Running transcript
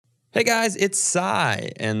Hey guys, it's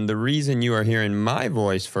Cy, and the reason you are hearing my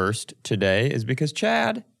voice first today is because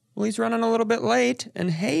Chad, well, he's running a little bit late, and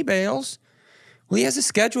hey, Bales, well, he has a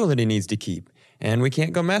schedule that he needs to keep, and we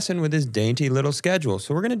can't go messing with his dainty little schedule,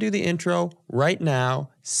 so we're going to do the intro right now,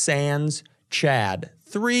 sans Chad.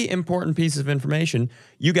 3 important pieces of information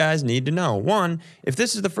you guys need to know. 1, if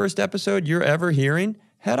this is the first episode you're ever hearing,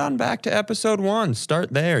 head on back to episode 1.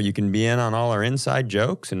 Start there. You can be in on all our inside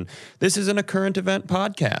jokes. And this isn't a current event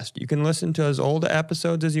podcast. You can listen to as old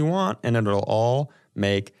episodes as you want, and it'll all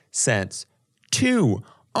make sense. 2,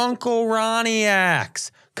 Uncle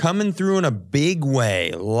Ronniacs coming through in a big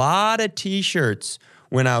way. A lot of t-shirts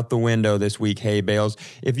went out the window this week, hey Bales.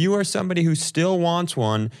 If you are somebody who still wants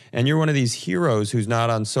one and you're one of these heroes who's not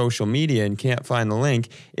on social media and can't find the link,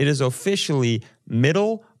 it is officially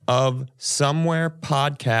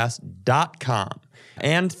middleofsomewherepodcast.com.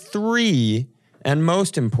 And 3, and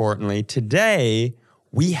most importantly, today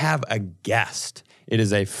we have a guest. It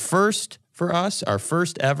is a first for us, our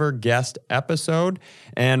first ever guest episode.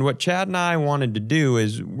 And what Chad and I wanted to do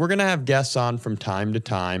is we're going to have guests on from time to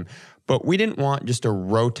time, but we didn't want just a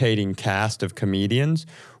rotating cast of comedians.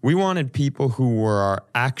 We wanted people who were our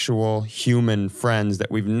actual human friends that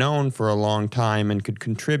we've known for a long time and could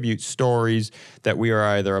contribute stories that we are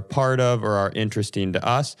either a part of or are interesting to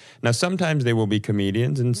us. Now, sometimes they will be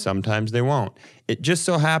comedians and sometimes they won't. It just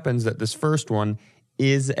so happens that this first one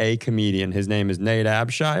is a comedian. His name is Nate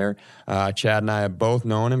Abshire. Chad and I have both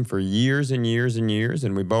known him for years and years and years,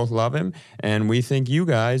 and we both love him, and we think you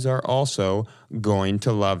guys are also going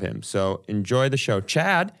to love him. So enjoy the show.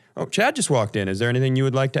 Chad just walked in. Is there anything you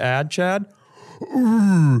would like to add, Chad?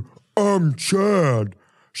 I'm Chad.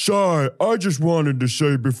 Cy, I just wanted to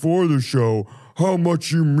say before the show how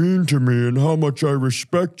much you mean to me and how much I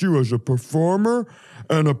respect you as a performer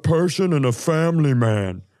and a person and a family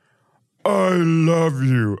man. I love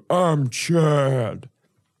you. I'm Chad.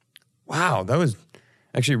 Wow, that was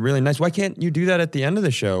actually really nice. Why can't you do that at the end of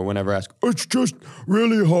the show whenever asked? It's just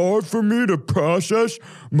really hard for me to process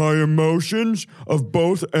my emotions of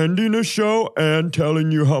both ending a show and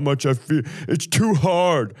telling you how much I feel. It's too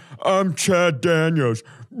hard. I'm Chad Daniels.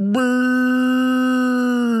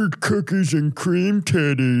 Cookies and cream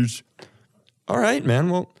titties. All right,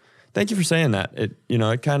 man. Well, thank you for saying that. It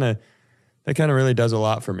kind of really does a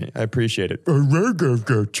lot for me. I appreciate it.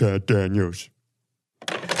 Go, Chad Daniels.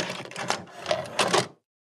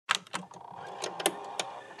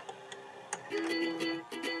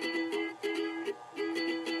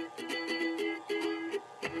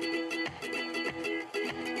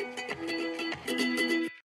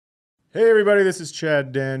 Hey everybody, this is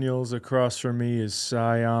Chad Daniels. Across from me is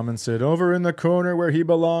Cy Amundsen. Over in the corner where he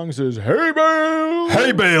belongs is Hey Bales!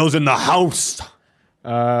 Hey Bales in the house!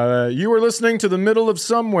 You are listening to the Middle of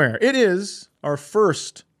Somewhere. It is our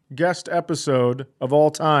first guest episode of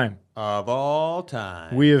all time. Of all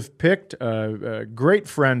time. We have picked a great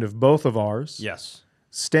friend of both of ours. Yes.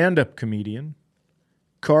 Stand-up comedian,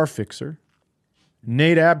 car fixer,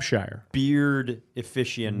 Nate Abshire. Beard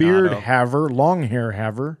aficionado. Beard haver, long hair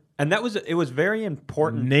haver. And it was very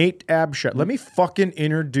important. Nate Abshire. Let me fucking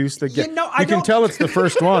introduce the guest. You can tell it's the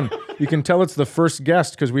first one. You can tell it's the first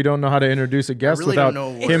guest because we don't know how to introduce a guest really without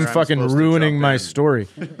don't know him where I'm fucking supposed to ruining jump my in. story.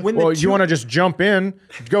 Well, you want to just jump in?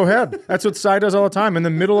 Go ahead. That's what Cy does all the time in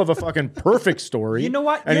the middle of a fucking perfect story. You know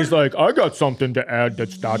what? And he's like, I got something to add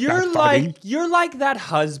that's not that funny. You're like that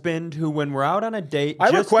husband who, when we're out on a date, I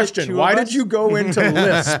have a just the question. two Why of did us- you go into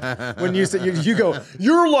lisp when you said you go?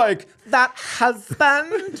 You're like that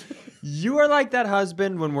husband. You are like that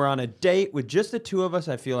husband when we're on a date with just the two of us.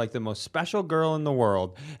 I feel like the most special girl in the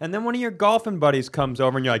world. And then one of your golfing buddies comes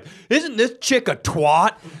over and you're like, isn't this chick a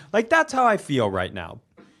twat? Like, that's how I feel right now.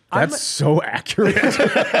 That's so accurate.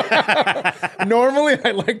 Normally,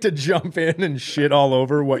 I like to jump in and shit all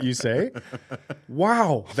over what you say.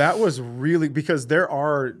 Wow, that was really, because there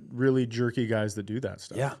are really jerky guys that do that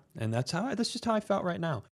stuff. Yeah, and that's just how I felt right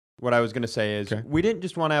now. What I was going to say is we didn't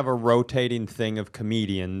just want to have a rotating thing of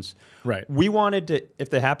comedians. Right. We wanted to,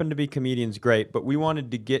 if they happened to be comedians, great, but we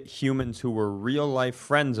wanted to get humans who were real life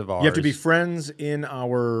friends of ours. You have to be friends in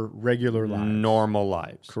our regular lives. Normal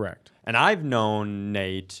lives. Correct. And I've known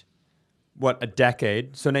Nate, a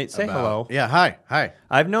decade? So Nate, say hello. Yeah, hi.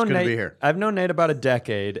 I've known It's good Nate. to be here. I've known Nate about a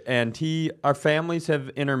decade, and our families have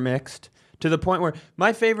intermixed to the point where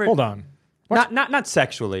my favorite. Hold on. Not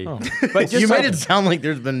sexually, but just You made it sound like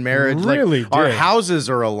there's been marriage. Really like, our did. houses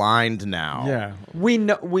are aligned now. Yeah. we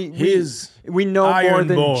know we know more iron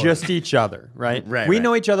than board. just each other, right? Right, We right.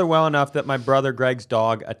 know each other well enough that my brother Greg's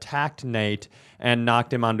dog attacked Nate and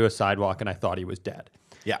knocked him onto a sidewalk, and I thought he was dead.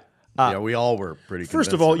 Yeah. Yeah, we all were pretty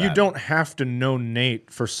First of convinced all, you that. don't have to know Nate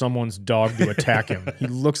for someone's dog to attack him. He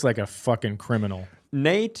looks like a fucking criminal.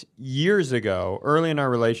 Nate, years ago, early in our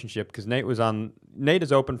relationship, because Nate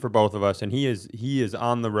is open for both of us, and he is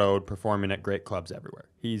on the road performing at great clubs everywhere.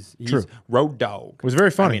 He's True. road dog. It was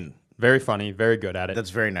very funny. I mean, Very funny, very good at it. that's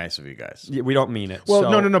very nice of you guys. Yeah, we don't mean it. well,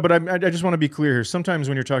 so, no, but I just want to be clear here. Sometimes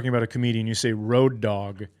when you're talking about a comedian, you say road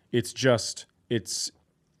dog. It's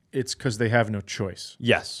because they have no choice.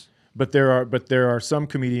 Yes. But there are some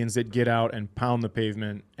comedians that get out and pound the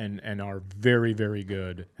pavement and are very, very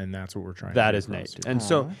good, and that's what we're trying. That to is get across Nate. here. And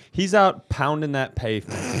so he's out pounding that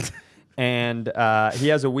pavement. And he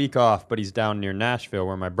has a week off, but he's down near Nashville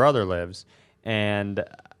where my brother lives. And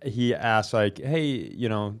he asked, like, hey, you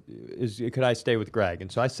know, could I stay with Greg?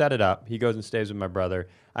 And so I set it up. He goes and stays with my brother.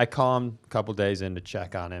 I call him a couple days in to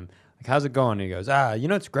check on him. Like, how's it going? And he goes, you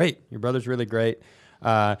know, it's great. Your brother's really great.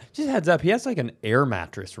 Just heads up, he has like an air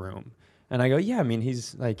mattress room. And I go, yeah, I mean,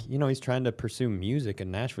 he's like, you know, he's trying to pursue music in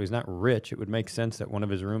Nashville. He's not rich. It would make sense that one of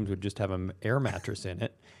his rooms would just have an air mattress in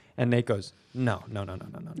it. And Nate goes, no.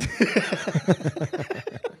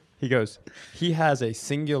 He goes, he has a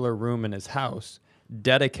singular room in his house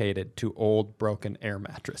dedicated to old broken air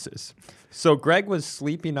mattresses. So Greg was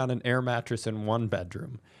sleeping on an air mattress in one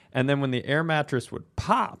bedroom. And then when the air mattress would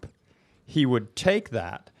pop, he would take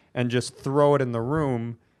that and just throw it in the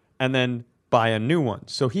room and then buy a new one.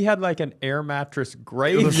 So he had like an air mattress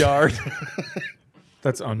graveyard.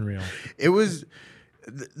 That's unreal. It was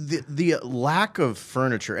the lack of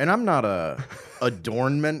furniture, and I'm not a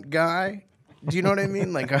adornment guy. Do you know what I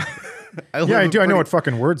mean? Like, I Yeah, I do. I know what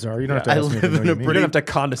fucking words are. You don't have to I ask me if live you know in what a you You mean. don't have to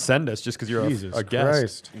condescend us just because you're Jesus a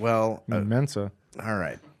guest. Christ. Well, Mensa. all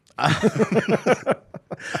right.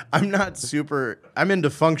 I'm not super. I'm into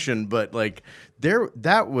function, but like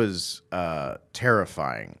that was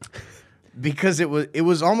terrifying because it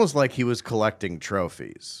was almost like he was collecting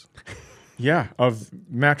trophies. Yeah, of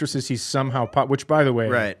mattresses he somehow which, by the way,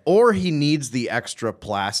 Right. Or he needs the extra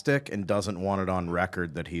plastic and doesn't want it on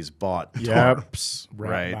record that he's bought Yep. tarps. rat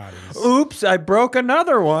Right. bodies. Oops, I broke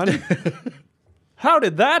another one. How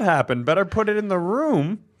did that happen? Better put it in the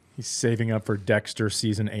room. He's saving up for Dexter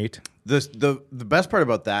season 8. The best part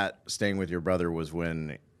about that staying with your brother was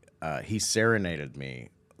when he serenaded me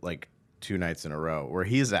like 2 nights in a row, where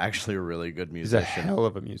he's actually a really good He's a musician. hell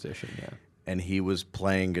of a musician, yeah. And he was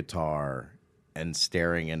playing guitar and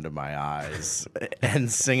staring into my eyes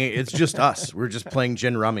and singing. It's just us. We're just playing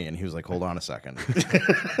gin rummy. And he was like, hold on a second.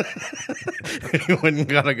 He went and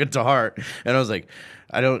got a guitar. And I was like,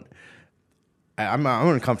 I'm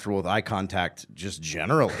uncomfortable with eye contact just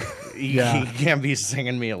generally. Yeah. He can't be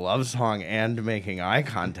singing me a love song and making eye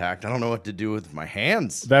contact. I don't know what to do with my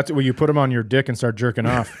hands. That's where you put him on your dick and start jerking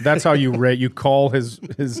off. That's how you rate. You call his.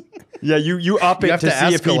 Yeah, you up You it have to to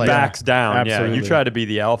see if he escalate. backs down. Yeah, Absolutely. you try to be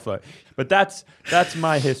the alpha. But that's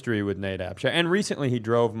my history with Nate Absher. And recently he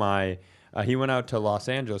drove he went out to Los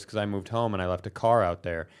Angeles because I moved home and I left a car out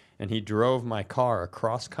there. And he drove my car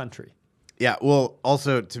across country. Yeah, well,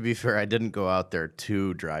 also, to be fair, I didn't go out there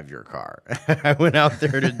to drive your car. I went out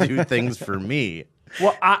there to do things for me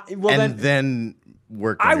Well, then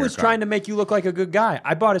work on I your was car. trying to make you look like a good guy.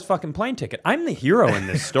 I bought his fucking plane ticket. I'm the hero in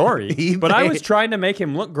this story. He but I was paid- trying to make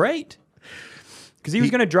him look great. Because he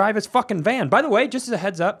was going to drive his fucking van. By the way, just as a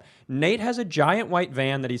heads up, Nate has a giant white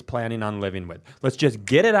van that he's planning on living with. Let's just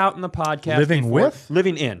get it out in the podcast. Living with?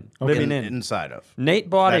 Living in. Living in. Inside of. Nate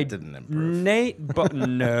bought That didn't improve.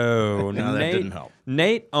 No, No, that Nate, didn't help.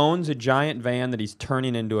 Nate owns a giant van that he's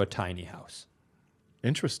turning into a tiny house.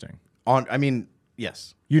 Interesting.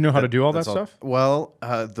 Yes. You know how to do all that That's stuff? Well,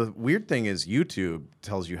 the weird thing is YouTube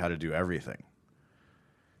tells you how to do everything.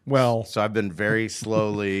 Well, So I've been very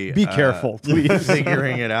slowly be careful, please.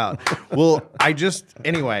 figuring it out. Well,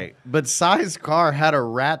 anyway, but Sai's car had a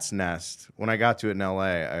rat's nest. When I got to it in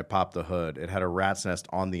LA, I popped the hood. It had a rat's nest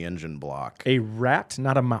on the engine block. a rat,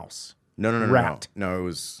 not a mouse. No. rat. No, it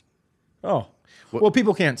was Oh. Well,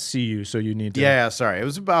 people can't see you, so you need to. yeah, sorry. It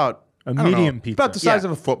was about A medium pizza. About the size Yeah.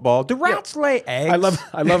 of a football. Do rats lay eggs?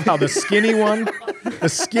 I love how the skinny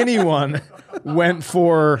one went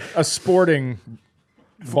for a sporting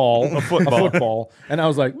ball, a football, and I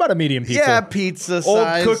was like, about a medium pizza. Yeah, pizza Old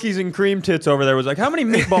size. cookies and cream tits over there was like, how many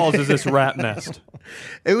meatballs is this rat nest?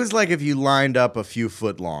 It was like if you lined up a few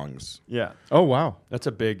footlongs. Yeah. Oh wow. That's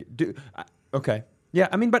a big... Okay. Yeah,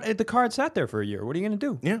 I mean, but the card sat there for a year. What are you going to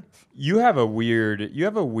do? Yeah. You have a weird,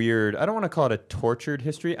 I don't want to call it a tortured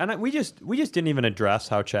history. And we just didn't even address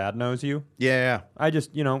how Chad knows you. Yeah. I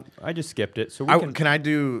just skipped it. So Can I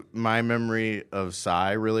do my memory of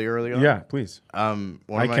Psy really early on? Yeah, please. I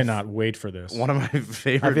I cannot wait for this. One of my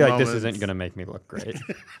favorite I feel like this moments- isn't going to make me look great.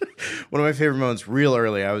 One of my favorite moments, real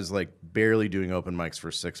early. I was like barely doing open mics for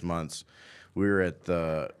 6 months. We were at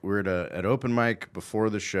open mic before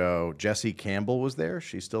the show. Jessie Campbell was there.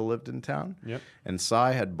 She still lived in town. Yep. And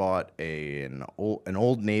Cy had bought an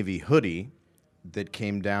old Navy hoodie that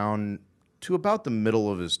came down to about the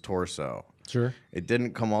middle of his torso. Sure. It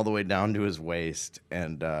didn't come all the way down to his waist,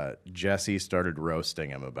 and Jessie started roasting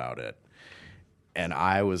him about it. And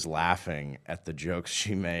I was laughing at the jokes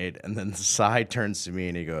she made. And then Cy turns to me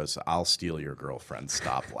and he goes, "I'll steal your girlfriend.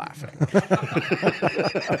 Stop laughing."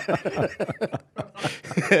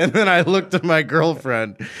 And then I looked at my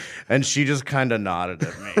girlfriend and she just kind of nodded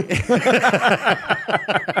at me.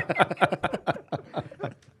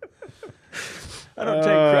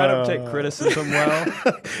 I don't take criticism well.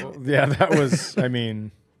 Yeah, that was. I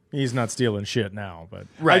mean, he's not stealing shit now, but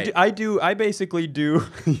Right. I basically do.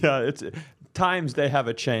 Yeah, it's times they have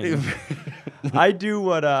a change. I do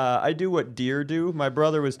what deer do. My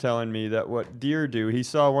brother was telling me that what deer do. He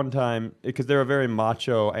saw one time because they're a very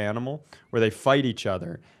macho animal where they fight each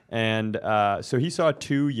other, and so he saw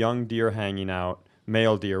 2 young deer hanging out,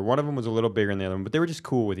 male deer. One of them was a little bigger than the other one, but they were just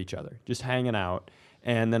cool with each other, just hanging out.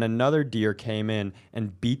 And then another deer came in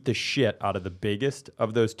and beat the shit out of the biggest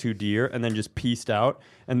of those 2 deer and then just pieced out.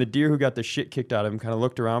 And the deer who got the shit kicked out of him kind of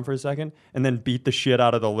looked around for a second and then beat the shit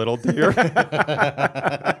out of the little deer.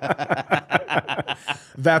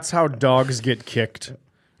 that's how dogs get kicked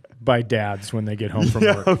by dads when they get home from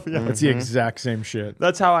work. It's the exact same shit.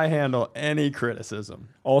 That's how I handle any criticism.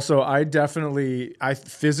 Also,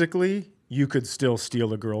 physically, you could still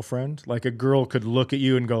steal a girlfriend. Like a girl could look at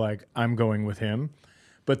you and go like, "I'm going with him,"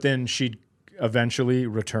 but then she'd eventually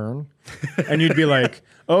return, and you'd be like,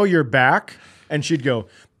 "Oh, you're back," and she'd go,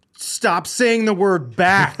 "Stop saying the word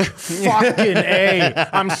back. Fucking A.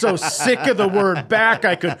 I'm so sick of the word back.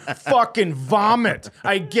 I could fucking vomit.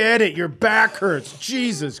 I get it. Your back hurts.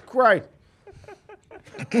 Jesus Christ."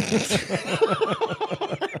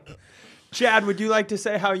 Chad, would you like to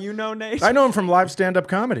say how you know Nate? I know him from live stand-up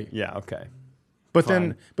comedy. Yeah, okay. But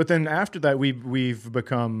Fine. then after that, we've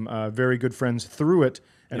become very good friends through it.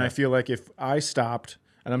 And I feel like if I stopped,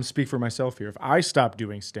 and I'm speak for myself here, if I stopped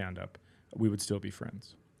doing stand-up, we would still be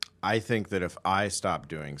friends. I think that if I stopped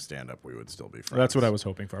doing stand-up, we would still be friends. That's what I was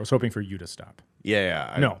hoping for. I was hoping for you to stop.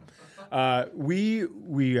 Yeah. No.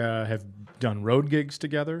 We have done road gigs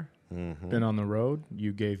together, been on the road.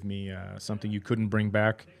 You gave me something you couldn't bring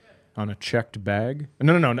back on a checked bag.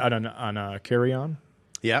 No, on a carry-on.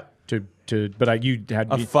 Yep. You had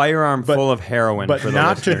A firearm but- full of heroin but for the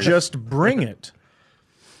not to listeners. just bring it.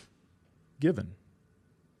 Given.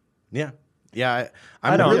 Yeah. Yeah.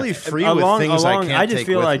 I I'm don't- really free with things I can't I just take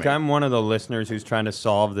feel with like me. I'm one of the listeners who's trying to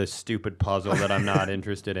solve this stupid puzzle that I'm not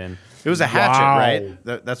interested in. It was a hatchet, Wow.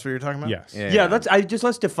 right? That's what you're talking about? Yes. Yeah,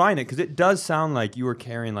 let's define it because it does sound like you were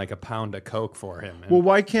carrying like a pound of coke for him. And Well,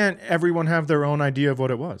 why can't everyone have their own idea of what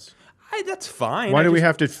it was? that's fine. Why I do we just-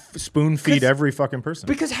 have to spoon feed 'Cause- every fucking person?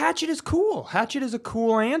 Because hatchet is cool. Hatchet is a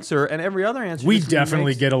cool answer, and every other answer. We just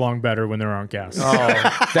definitely makes- get along better when there aren't guests.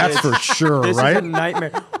 Oh, That's for sure, this is a right?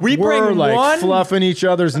 nightmare. We We're bring like one. fluffing each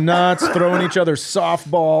other's nuts, throwing each other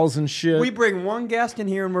softballs and shit. We bring one guest in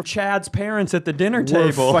here, and we're Chad's parents at the dinner We're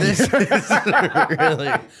table.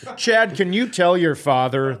 Really? Chad, can you tell your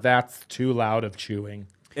father that's too loud of chewing?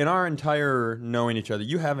 In our entire knowing each other,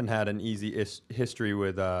 you haven't had an easy history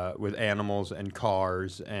with animals and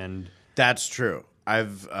cars and. That's true.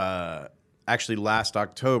 I've actually last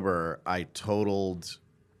October I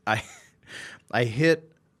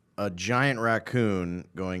hit a giant raccoon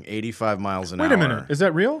going 85 miles an hour. Wait a minute. Is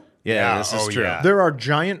that real? Yeah, this is true. yeah. There are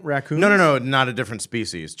giant raccoons? No, not a different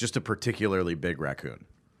species. Just a particularly big raccoon.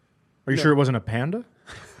 Are you sure it wasn't a panda?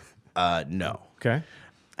 No. Okay.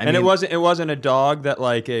 I And mean, it wasn't a dog that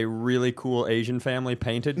like a really cool Asian family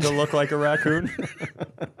painted to look like a raccoon.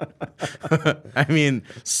 I mean,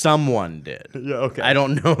 someone did. Yeah, okay. I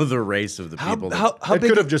don't know the race of the people. How It big?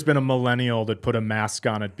 could have just been a millennial that put a mask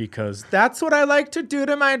on it because that's what I like to do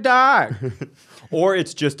to my dog. Or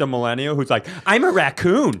it's just a millennial who's like, I'm a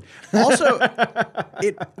raccoon. Also,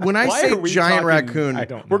 when I Why say are we giant talking- raccoon, I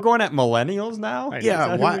don't know. We're going at millennials now. know. Is yeah,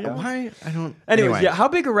 that who why? we are? Why? I don't. Anyways, anyway, yeah. How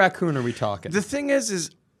big a raccoon are we talking? the thing is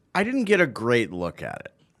I didn't get a great look at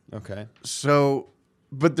it. Okay. So,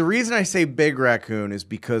 but the reason I say big raccoon is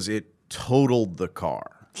because it totaled the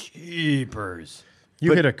car. Jeepers.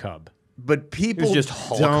 You hit a cub. But It people was just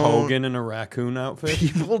Hulk don't, Hogan in a raccoon outfit.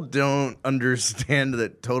 people don't understand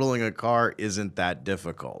that totaling a car isn't that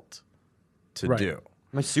difficult to Right. do.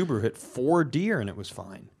 My Subaru hit 4 deer and it was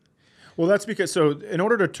fine. Well, that's because, so in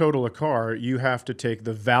order to total a car, you have to take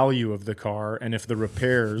the value of the car, and if the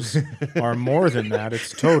repairs are more than that, it's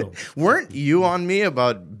total. Weren't you on me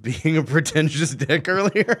about being a pretentious dick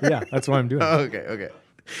earlier? Yeah, that's why I'm doing it. Okay.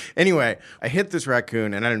 Anyway, I hit this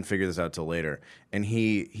raccoon, and I didn't figure this out till later. And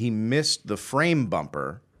he missed the frame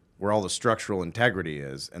bumper where all the structural integrity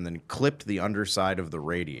is, and then clipped the underside of the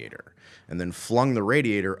radiator, and then flung the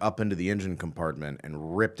radiator up into the engine compartment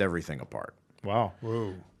and ripped everything apart. Wow.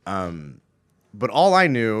 Whoa. But all I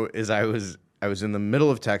knew is I was in the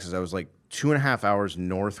middle of Texas. I was like 2.5 hours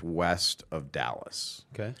northwest of Dallas,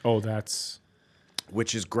 Okay. Oh, that's...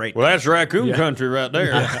 which is great. Well, that's raccoon country right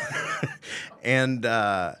there. And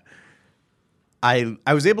I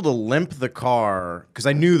was able to limp the car because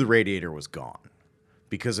I knew the radiator was gone,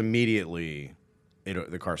 because immediately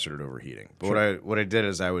the car started overheating. But what I did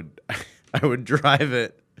is I would drive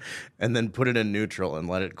it and then put it in neutral and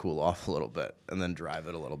let it cool off a little bit, and then drive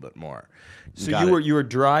it a little bit more. So you were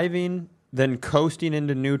driving, then coasting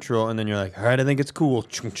into neutral, and then you're like, all right, I think it's cool,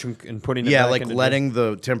 chunk, chunk, and putting it back like into letting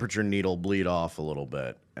the temperature needle bleed off a little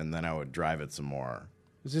bit, and then I would drive it some more.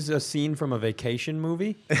 Is this a scene from a vacation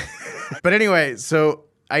movie? But anyway, so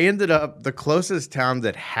I ended up, the closest town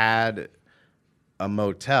that had a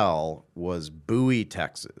motel was Bowie,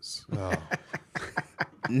 Texas. Oh.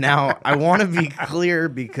 Now, I want to be clear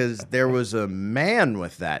because there was a man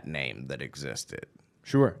with that name that existed.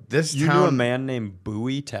 Sure. This You knew town, a man named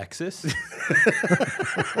Bowie, Texas?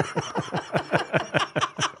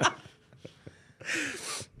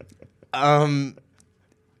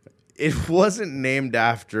 it wasn't named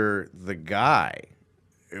after the guy.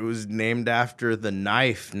 It was named after the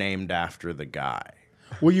knife named after the guy.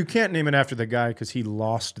 Well, you can't name it after the guy because he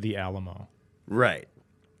lost the Alamo. Right.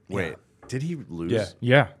 Wait, did he lose? Yeah.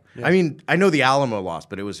 Yeah. I mean, I know the Alamo lost,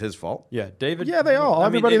 but it was his fault. Yeah, David. Yeah, they all. I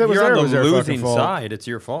Everybody mean, that if was you're there on was the their losing fucking fault. side. It's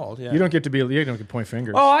your fault. Yeah. You don't get to point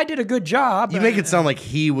fingers. Oh, I did a good job. You make it sound like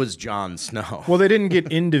he was Jon Snow. Well, they didn't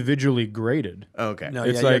get individually graded. Okay. No,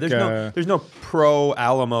 It's yeah, like, there's no pro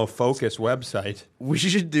Alamo Focus website. We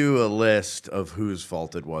should do a list of whose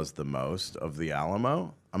fault it was the most of the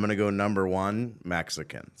Alamo. I'm going to go number 1,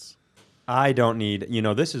 Mexicans. I don't need.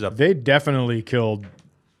 This is a. They definitely killed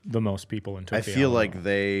the most people in Tokyo. I feel like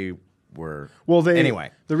they were... Well, Anyway.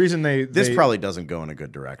 the reason This probably doesn't go in a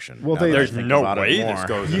good direction. Well, now that I There's think no about it way more. this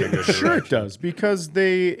goes in a good Sure, direction. it does because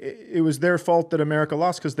it was their fault that America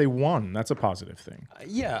lost because they won. That's a positive thing.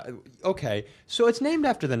 Yeah. Okay. So it's named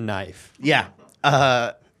after the knife. Yeah.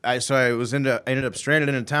 I ended up stranded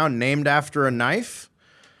in a town named after a knife.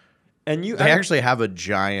 And you They actually have a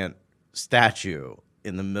giant statue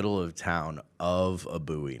in the middle of town of a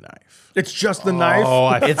Bowie knife. It's just the knife. Oh,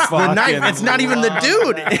 It's the knife. It's not even the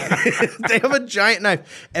dude. They have a giant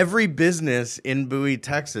knife. Every business in Bowie,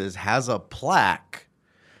 Texas has a plaque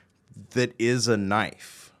that is a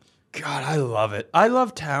knife. God, I love it. I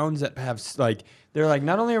love towns that have they're like,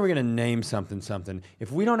 not only are we going to name something,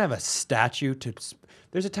 if we don't have a statue to.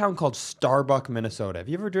 There's a town called Starbuck, Minnesota. Have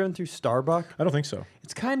you ever driven through Starbuck? I don't think so.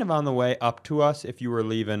 It's kind of on the way up to us if you were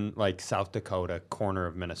leaving like South Dakota, corner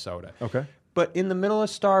of Minnesota. Okay. But in the middle of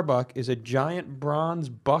Starbuck is a giant bronze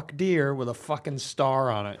buck deer with a fucking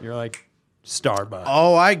star on it. You're like, Starbuck.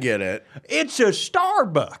 Oh, I get it. It's a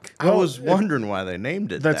Starbuck. I was wondering why they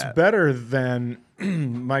named it That's that. better than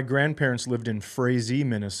my grandparents lived in Frazee,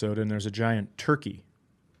 Minnesota, and there's a giant turkey.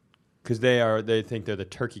 Because they think they're the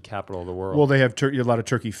turkey capital of the world. Well, they have a lot of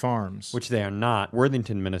turkey farms. Which they are not.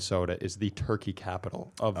 Worthington, Minnesota is the turkey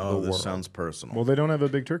capital of the world. This sounds personal. Well, they don't have a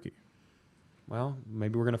big turkey. Well,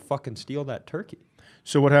 maybe we're going to fucking steal that turkey.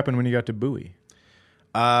 So what happened when you got to Bowie?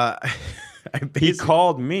 He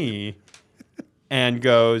called me and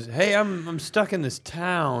goes, hey, I'm stuck in this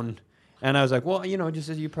town. And I was like, well, just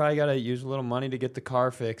as you probably got to use a little money to get the car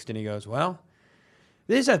fixed. And he goes, well,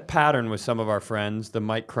 there's a pattern with some of our friends, the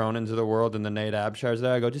Mike Cronins of the world and the Nate Abshires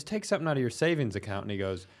there. I go, just take something out of your savings account. And he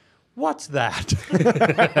goes, what's that?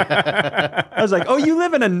 I was like, oh, you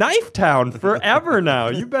live in a knife town forever now.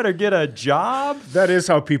 You better get a job. That is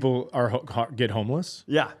how people get homeless.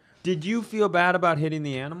 Yeah. Did you feel bad about hitting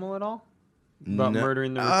the animal at all? About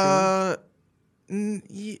murdering the raccoon?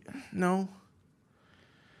 No.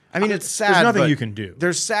 I mean, it's sad. There's nothing but you can do.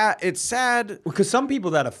 There's sad. It's sad. Because some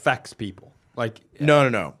people that affects people. Like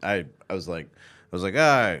No. I was like,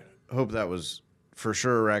 I hope that was for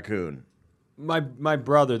sure a raccoon. my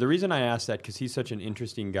brother, the reason I asked that, because he's such an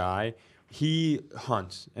interesting guy. He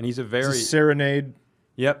hunts, and he's a very It's a serenade.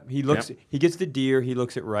 Yep, he looks. He gets the deer. He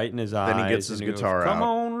looks it right in his eyes. Then he gets his and guitar goes, Come out.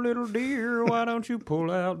 on, little deer, why don't you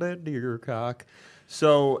pull out that deer cock?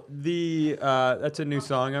 So that's a new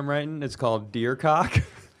song I'm writing. It's called Deer Cock.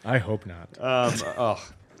 I hope not.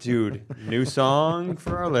 Dude, new song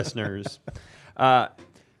for our listeners.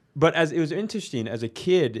 But as it was interesting as a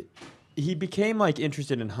kid, he became like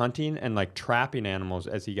interested in hunting and like trapping animals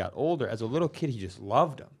as he got older. As a little kid, he just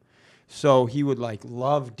loved them. So he would like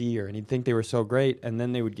love deer and he'd think they were so great, and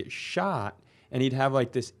then they would get shot and he'd have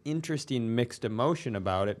like this interesting mixed emotion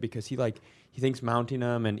about it because he thinks mounting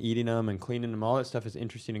them and eating them and cleaning them, all that stuff is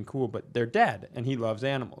interesting and cool, but they're dead and he loves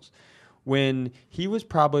animals. When he was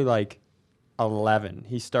probably like 11,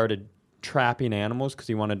 he started trapping animals because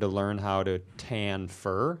he wanted to learn how to tan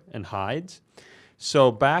fur and hides.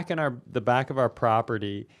 So back in the back of our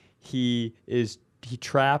property, he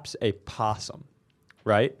traps a possum,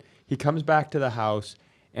 right? He comes back to the house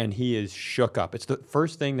and he is shook up. It's the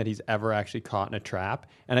first thing that he's ever actually caught in a trap,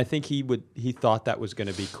 and I think he thought that was going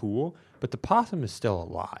to be cool, but the possum is still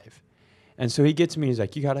alive. And so he gets me, he's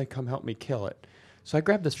like, you got to come help me kill it. So I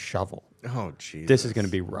grabbed this shovel. Oh, Jesus. This is going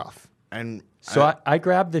to be rough. And So I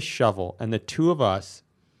grabbed this shovel, and the two of us,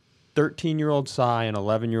 13-year-old Cy and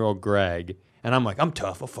 11-year-old Greg, and I'm like, I'm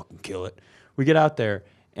tough, I'll fucking kill it. We get out there,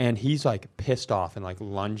 and he's like pissed off and like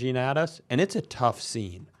lunging at us, and it's a tough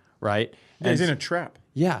scene, right? Yeah, he's in a trap.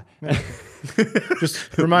 Yeah.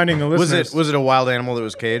 Just reminding the listeners. was it a wild animal that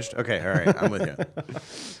was caged? Okay, all right, I'm with you.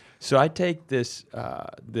 So I take this,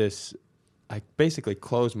 I basically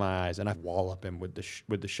close my eyes and I wallop him with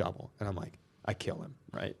the shovel, and I'm like, I kill him,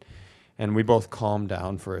 right? And we both calm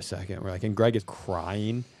down for a second. We're like, and Greg is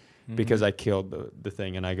crying because I killed the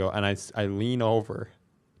thing, and I go and I lean over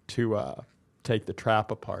to take the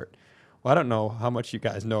trap apart. Well, I don't know how much you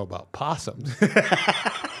guys know about possums.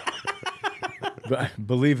 But I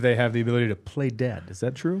believe they have the ability to play dead. Is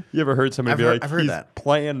that true? You ever heard somebody I've heard he's that.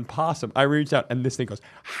 playing possum? I reached out and this thing goes,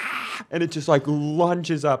 ah, and it just like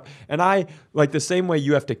lunges up. And I, like the same way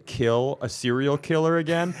you have to kill a serial killer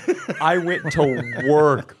again, I went to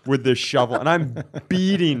work with this shovel and I'm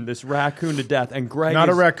beating this raccoon to death. And Greg Not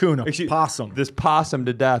is, a raccoon, a excuse- possum. This possum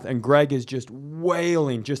to death. And Greg is just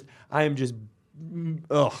wailing. I am just,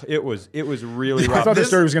 it was really rough. I thought the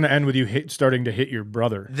story was going to end with you starting to hit your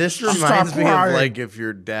brother. This reminds me of like if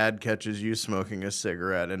your dad catches you smoking a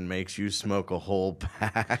cigarette and makes you smoke a whole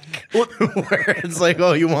pack. Where it's like,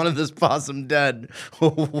 oh, you wanted this possum dead.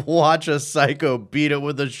 Watch a psycho beat it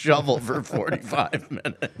with a shovel for 45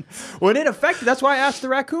 minutes. Well, it affected. That's why I asked the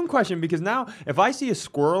raccoon question, because now if I see a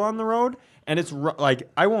squirrel on the road and it's like,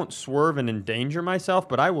 I won't swerve and endanger myself,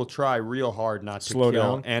 but I will try real hard not to Slow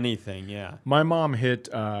kill down. anything. Yeah. My mom hit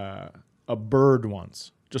a bird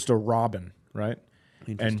once, just a robin, right?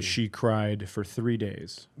 And she cried for 3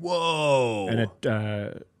 days. Whoa. And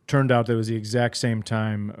it turned out that it was the exact same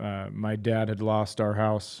time my dad had lost our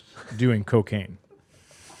house doing cocaine.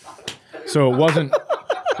 So it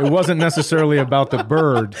wasn't necessarily about the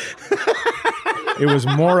bird. It was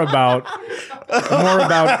more about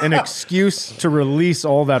an excuse to release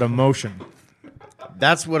all that emotion.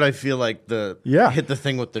 That's what I feel like hit the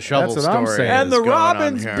thing with the shovel That's what I'm story. saying. And is the going on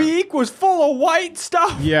robin's here. beak was full of white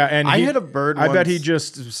stuff. Yeah, and I hit a bird I bet he once.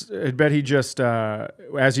 just,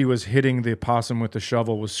 as he was hitting the possum with the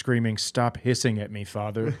shovel, was screaming, "Stop hissing at me,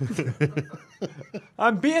 father!"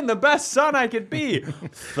 I'm being the best son I could be.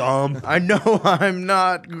 Thumb. I know I'm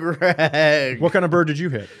not Greg. What kind of bird did you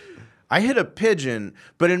hit? I hit a pigeon,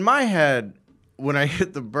 but in my head, when I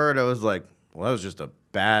hit the bird, I was like, well, that was just a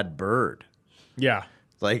bad bird. Yeah.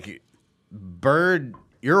 Like, bird,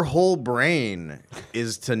 your whole brain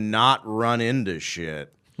is to not run into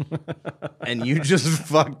shit. And you just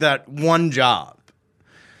fucked that one job.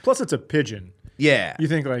 Plus, it's a pigeon. Yeah. You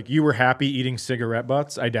think like you were happy eating cigarette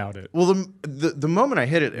butts? I doubt it. Well, the moment I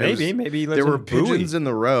hit it, Maybe he lives there were in Bowie. pigeons in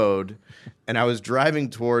the road, and I was driving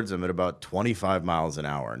towards them at about 25 miles an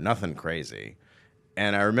hour. Nothing crazy.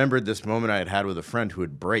 And I remembered this moment I had with a friend who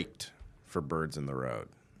had braked for birds in the road.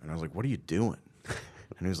 And I was like, what are you doing?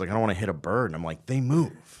 And he was like, I don't want to hit a bird. And I'm like, they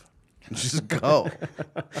move. Just go.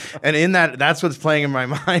 And in that's what's playing in my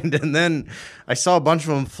mind. And then I saw a bunch of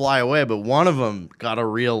them fly away, but one of them got a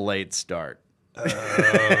real late start. Oh,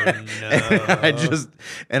 no.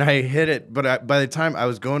 and I hit it, but by the time I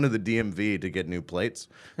was going to the DMV to get new plates,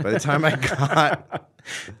 by the time I got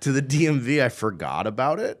to the DMV, I forgot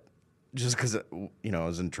about it just because I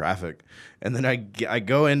was in traffic. And then I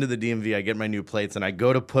go into the DMV, I get my new plates, and I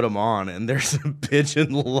go to put them on, and there's a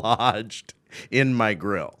pigeon lodged in my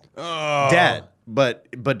grill, dead,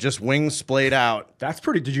 but just wings splayed out. That's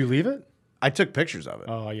pretty. Did you leave it? I took pictures of it.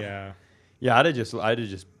 Oh yeah. Yeah, that'd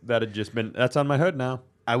just been, that's on my hood now.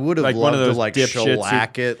 I would have Like one of loved to those like dipshits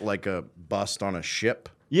shellac it like a bust on a ship.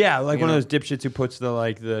 Yeah, like You one know? of those dipshits who puts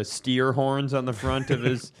the steer horns on the front of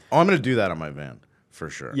his. Oh, I'm gonna do that on my van for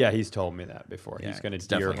sure. Yeah, he's told me that before. Yeah, He's going it's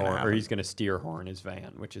to deer definitely gonna horn, or happen. he's going to steer horn his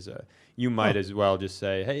van, which is you might as well just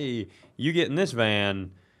say, hey, you get in this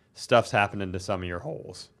van, stuff's happening to some of your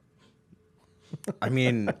holes. I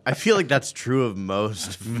mean, I feel like that's true of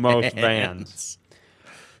most Vans.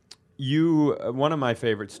 One of my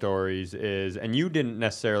favorite stories is, and you didn't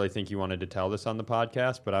necessarily think you wanted to tell this on the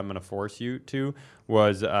podcast, but I'm going to force you to,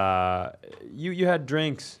 was you had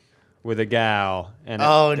drinks with a gal, and it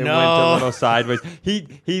went a little sideways.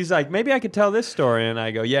 He's like, maybe I could tell this story, and I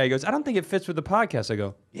go, yeah. He goes, I don't think it fits with the podcast. I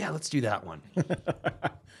go, yeah, let's do that one.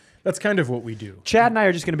 That's kind of what we do. Chad and I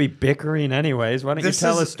are just going to be bickering anyways. Why don't This you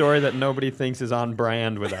tell is- a story that nobody thinks is on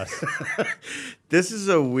brand with us? This is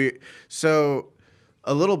a weird. So,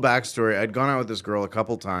 a little backstory. I'd gone out with this girl a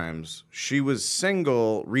couple times. She was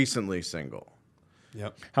single, recently single.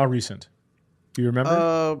 Yep. How recent? Do you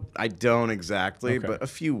remember? I don't exactly, Okay. but a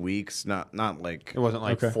few weeks. Not like It wasn't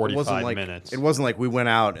like Okay. it 45 wasn't like minutes. It wasn't like we went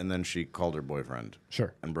out and then she called her boyfriend.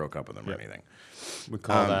 Sure. And broke up with him or anything. We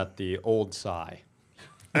call that the old sigh.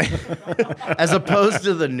 As opposed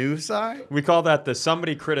to the new side. We call that the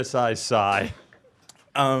somebody criticized sigh.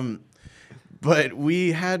 But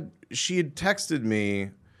she had texted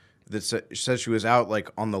me that said she was out like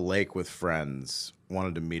on the lake with friends,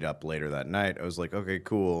 wanted to meet up later that night. I was like, okay,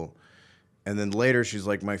 cool. And then later she's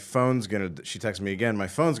like, she texted me again, my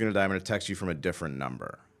phone's gonna die, I'm gonna text you from a different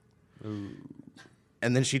number. Ooh.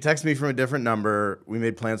 And then she texted me from a different number. We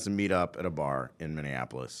made plans to meet up at a bar in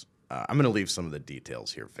Minneapolis. I'm gonna leave some of the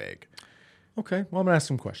details here vague. Okay. Well, I'm going to ask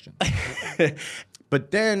some questions.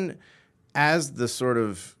 But then as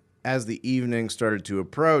the evening started to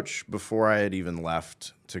approach, before I had even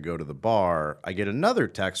left to go to the bar, I get another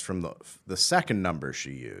text from the second number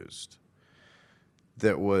she used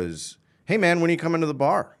that was, hey man, when are you coming to the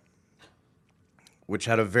bar? Which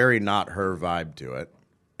had a very not her vibe to it.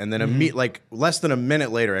 And then like less than a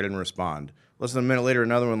minute later, I didn't respond. Less than a minute later,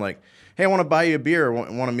 another one like, hey, I want to buy you a beer.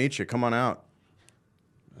 I want to meet you. Come on out.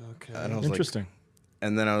 Okay. And I was Interesting.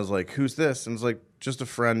 and then I was like, who's this? And it's like, just a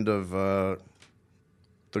friend of the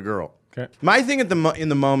girl. Okay. My thing in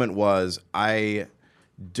the moment was I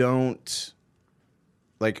got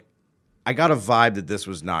a vibe that this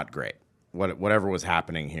was not great. Whatever was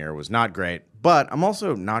happening here was not great, but I'm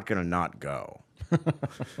also not going to not go.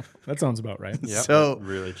 That sounds about right. Yep, So that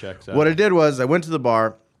really checks out. what I did was I went to the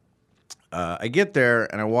bar. I get there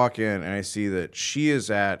and I walk in and I see that she is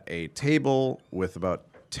at a table with about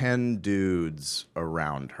 10 dudes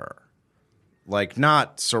around her. Like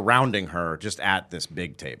not surrounding her, just at this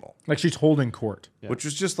big table, Like she's holding court. which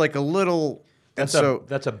was just like a little. That's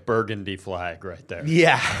a burgundy flag right there.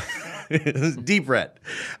 Yeah, deep red.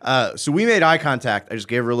 So we made eye contact. I just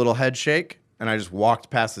gave her a little head shake, and I just walked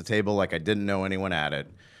past the table like I didn't know anyone at it.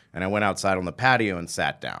 And I went outside on the patio and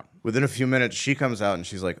sat down. Within a few minutes, she comes out and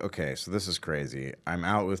she's like, okay, so this is crazy. I'm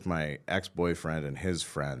out with my ex-boyfriend and his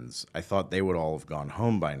friends. I thought they would all have gone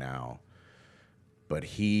home by now. But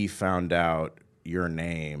he found out your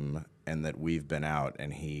name and that we've been out,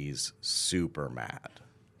 and he's super mad.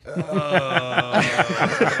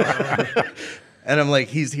 And I'm like,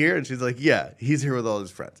 he's here? And she's like, yeah, he's here with all his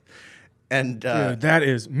friends. And Dude, that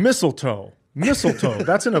is mistletoe. Mistletoe.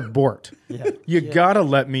 That's an abort. You gotta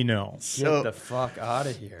let me know. Get the fuck out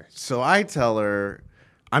of here. so I tell her,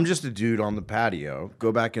 I'm just a dude on the patio.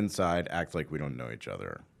 Go back inside, act like we don't know each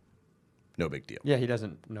other. No big deal. Yeah, he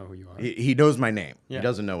doesn't know who you are. He knows my name. Yeah. He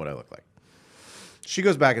doesn't know what I look like. She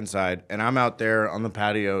goes back inside, and I'm out there on the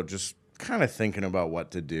patio just kind of thinking about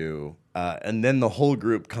what to do. And then the whole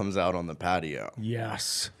group comes out on the patio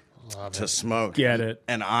Yes. to smoke. Get it.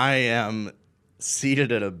 And I am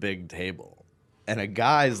seated at a big table. And a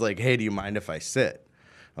guy's like, hey, do you mind if I sit?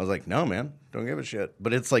 I was like, no, man, don't give a shit.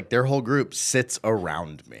 But it's like their whole group sits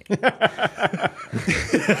around me.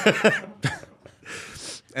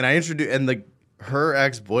 And I her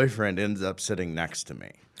ex-boyfriend ends up sitting next to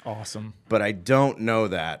me. Awesome. But I don't know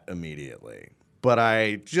that immediately. But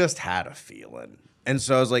I just had a feeling. And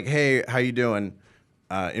so I was like, hey, how you doing?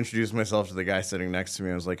 Introduced myself to the guy sitting next to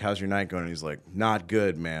me. I was like, how's your night going? And he's like, not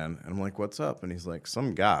good, man. And I'm like, what's up? And he's like,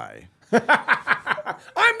 some guy.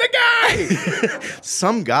 I'm the guy!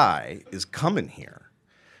 Some guy is coming here.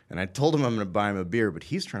 And I told him I'm going to buy him a beer, but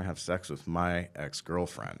he's trying to have sex with my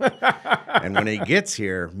ex-girlfriend. And when he gets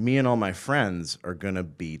here, me and all my friends are going to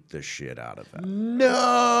beat the shit out of him. No.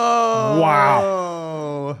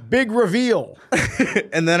 Wow. Big reveal.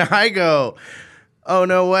 And then I go, Oh,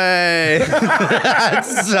 no way.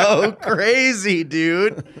 That's so crazy,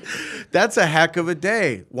 dude. That's a heck of a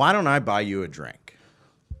day. Why don't I buy you a drink?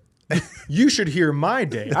 You should hear my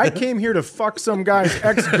day. I came here to fuck some guy's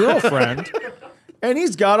ex-girlfriend, and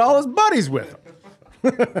he's got all his buddies with him.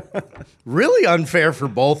 Really unfair for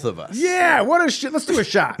both of us. Yeah, what a shit. Let's do a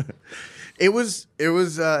shot. It was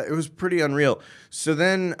pretty unreal. So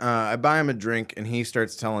then I buy him a drink, and he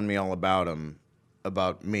starts telling me all about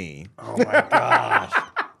me. Oh my gosh.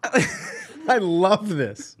 I love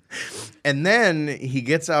this. And then he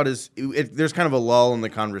gets out there's kind of a lull in the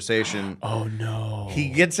conversation. Oh, no. He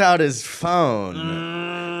gets out his phone.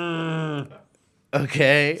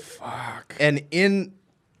 Okay. Fuck. And in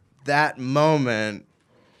that moment,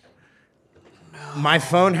 my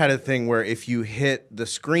phone had a thing where if you hit the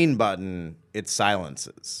screen button, it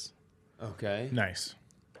silences. Okay. Nice.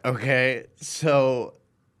 Okay. So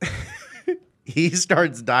he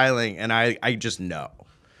starts dialing, and I just know.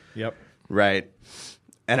 Yep. Right.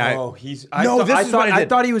 And I thought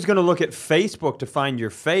he was going to look at Facebook to find your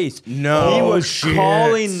face. No. He was shit.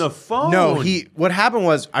 calling the phone. No, what happened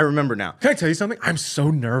was, I remember now. Can I tell you something? I'm so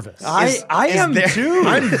nervous. I am too.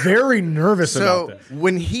 I'm very nervous So about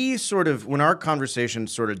this. when our conversation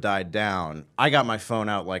sort of died down, I got my phone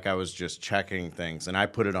out like I was just checking things, and I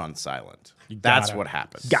put it on silent. That's gotta. what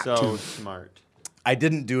happened. So smart. I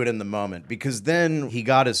didn't do it in the moment because then he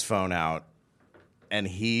got his phone out, and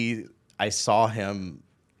I saw him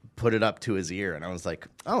put it up to his ear, and I was like,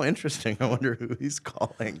 oh, interesting. I wonder who he's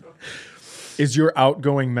calling. Is your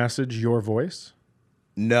outgoing message your voice?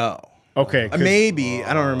 No. Okay. Maybe.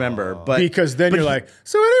 I don't remember. But Because then you're like,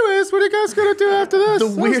 so anyways, what are you guys going to do after this?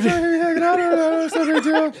 The weird- Hanging out or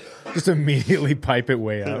something. Just immediately pipe it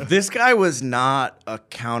way up. this guy was not a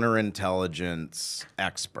counterintelligence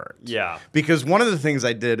expert. Yeah. Because one of the things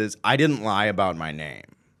I did is I didn't lie about my name.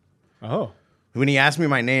 Oh. When he asked me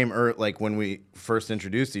my name, or like when we first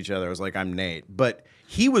introduced each other, I was like, I'm Nate. But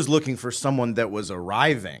he was looking for someone that was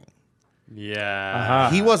arriving. Yeah. Uh-huh.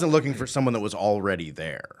 He wasn't looking for someone that was already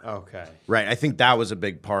there. Okay. Right. I think that was a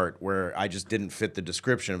big part where I just didn't fit the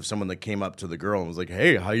description of someone that came up to the girl and was like,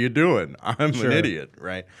 hey, how you doing? I'm an idiot.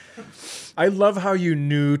 Right. I love how you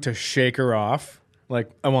knew to shake her off. Like,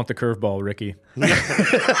 I want the curveball, Ricky.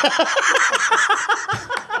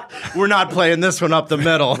 We're not playing this one up the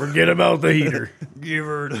middle. Forget about the heater. Give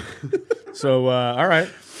her. So, all right.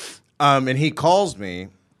 And he calls me.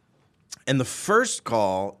 And the first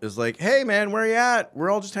call is like, hey, man, where you at? We're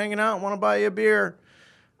all just hanging out. Want to buy you a beer.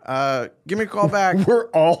 Give me a call back. We're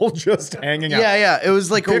all just hanging out. Yeah. It was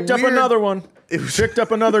like Picked up another one. Picked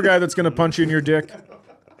up another guy that's going to punch you in your dick.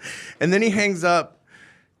 And then he hangs up.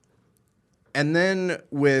 And then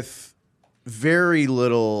with very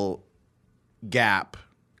little gap,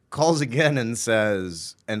 calls again and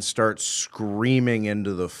starts screaming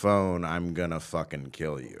into the phone, I'm going to fucking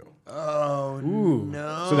kill you. Oh, Ooh.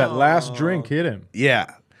 no. So that last drink hit him. Yeah.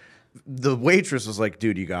 The waitress was like,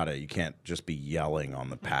 dude, you can't just be yelling on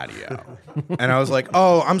the patio. And I was like,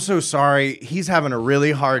 oh, I'm so sorry. He's having a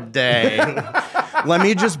really hard day. Let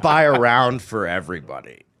me just buy a round for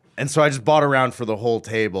everybody. And so I just bought a round for the whole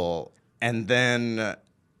table. And then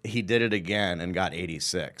he did it again and got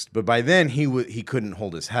 86th. But by then he couldn't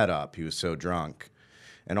hold his head up. He was so drunk.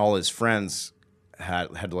 And all his friends had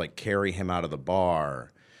to like carry him out of the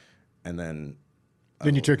bar. And then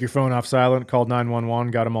You took your phone off silent, called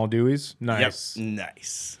 911, got them all Deweys. Nice. Yep,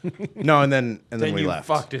 nice. No, and then Then we you left.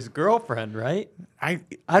 fucked his girlfriend, right? I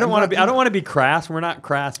don't want to be crass. We're not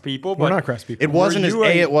crass people. But We're not crass people. It wasn't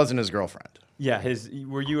Were you it wasn't his girlfriend. Yeah,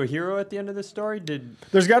 were you a hero at the end of this story?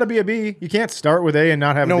 There's got to be a B. You can't start with A and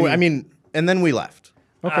not have a B. No, I mean, and then we left.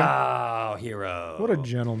 Okay. Oh, hero. What a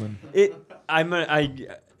gentleman. You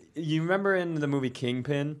remember in the movie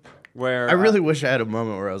Kingpin where I really wish I had a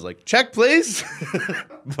moment where I was like, check, please.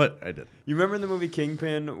 But I didn't. You remember in the movie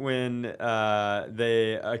Kingpin when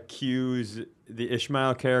they accuse the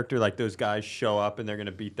Ishmael character, like those guys show up and they're going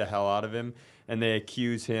to beat the hell out of him, and they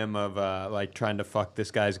accuse him of like trying to fuck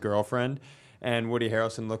this guy's girlfriend. And Woody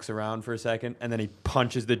Harrelson looks around for a second, and then he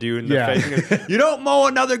punches the dude in the face. And goes, you don't mow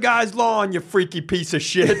another guy's lawn, you freaky piece of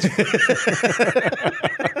shit. That'd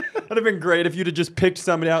have been great if you'd have just picked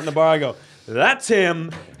somebody out in the bar. I go, that's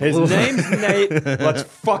him. His name's Nate. Let's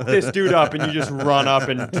fuck this dude up. And you just run up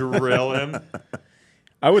and drill him.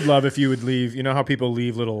 I would love if you would leave, you know how people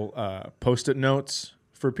leave little Post-it notes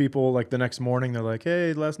for people like the next morning? They're like,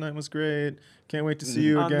 hey, last night was great. Can't wait to see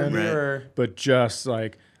you On the again. mirror. But just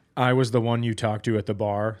like, I was the one you talked to at the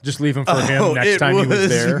bar. Just leave him for him Oh, next it time he was was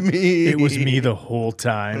there. me. It was me the whole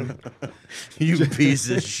time. You piece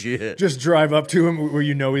of shit. Just drive up to him where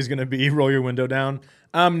you know he's going to be, roll your window down.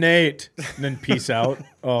 I'm Nate. And then peace out.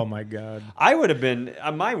 Oh, my God. I would have been,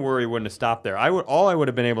 my worry wouldn't have stopped there. All I would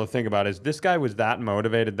have been able to think about is this guy was that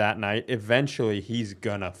motivated that night. Eventually, he's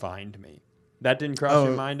going to find me. That didn't cross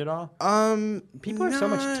your mind at all? People are so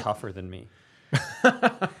much tougher than me.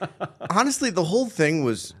 Honestly, the whole thing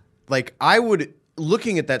was like,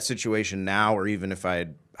 looking at that situation now, or even if I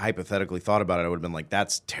had hypothetically thought about it, I would have been like,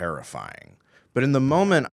 that's terrifying. But in the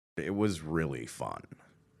moment, it was really fun.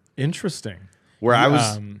 Interesting. Where I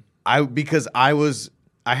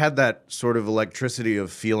had that sort of electricity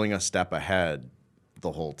of feeling a step ahead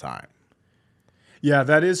the whole time. Yeah,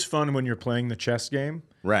 that is fun when you're playing the chess game.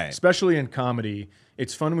 Right. Especially in comedy.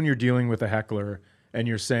 It's fun when you're dealing with a heckler and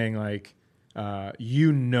you're saying, like,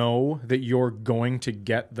 you know that you're going to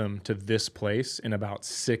get them to this place in about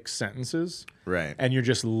 6 sentences. Right. And you're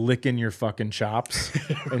just licking your fucking chops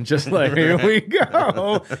and just like, here we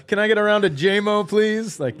go. Can I get around to JMO,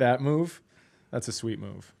 please? Like that move. That's a sweet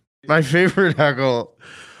move. My favorite heckle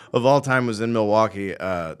of all time was in Milwaukee.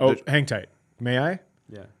 Hang tight. May I?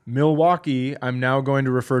 Yeah. Milwaukee, I'm now going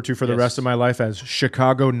to refer to for the rest of my life as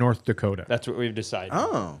Chicago, North Dakota. That's what we've decided.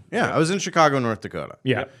 Oh, yeah. I was in Chicago, North Dakota.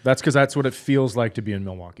 Yeah, that's because that's what it feels like to be in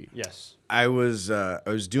Milwaukee. Yes. I was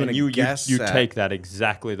doing And a guest you set. take that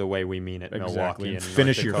exactly the way we mean it, Exactly. Milwaukee And and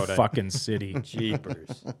finish North your Dakota. fucking city.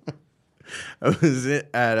 Jeepers. I was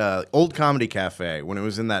at Old Comedy Cafe when it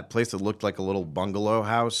was in that place that looked like a little bungalow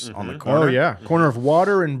house on the corner. Oh, yeah. Corner of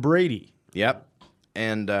Water and Brady. Yep.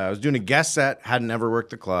 And I was doing a guest set, hadn't ever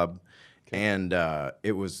worked the club. And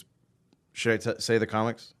it was, should I say the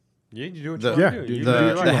comics? You do what The, you want to do. You do what you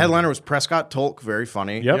the like. headliner was Prescott Tolk, very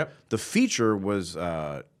funny. Yep. The feature was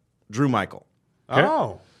Drew Michael.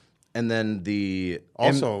 Oh. And then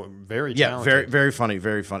Also very yeah, talented. very very funny,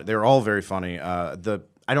 very funny. They were all very funny. I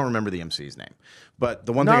don't remember the MC's name, but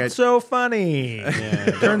the one thing Not so funny.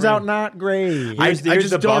 Turns out not great. I Here's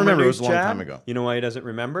just the don't bummer, remember. It was a long Chad. time ago. You know why he doesn't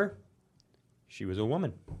remember? She was a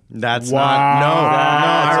woman. That's Wow.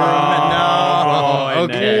 not no.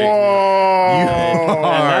 Okay, And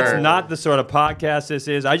that's not the sort of podcast this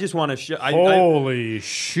is. I just want to show. Holy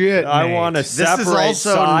shit, I Nate. want to This is separate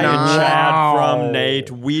also Cy and not- Chad from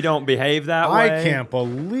Nate. We don't behave that way. I can't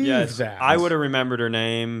believe Yes, that. I would have remembered her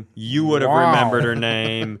name. You would have Wow. remembered her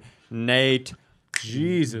name. Nate.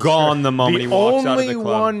 Jesus. Gone Christ. the moment he walks out of the only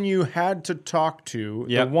club. one you had to talk to,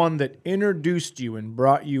 Yep. the one that introduced you and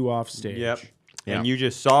brought you off stage. Yep. Yeah. And you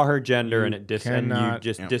just saw her gender and and you cannot-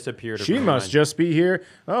 just disappeared. She from must mind. just be here.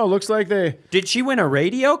 Oh, looks like Did she win a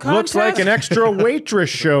radio contest? looks like an extra waitress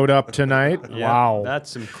showed up tonight. Yeah, Wow. That's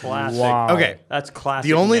some classic. Wow. Okay. That's classic.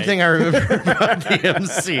 The only Nate. thing I remember about the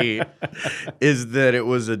MC is that it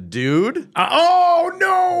was a dude. Oh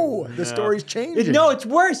no! The story's changing. No, it's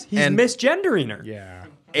worse. He's And- misgendering her. Yeah.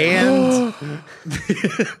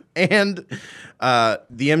 And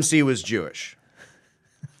the MC was Jewish.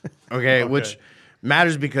 Okay, which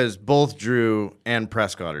matters because both Drew and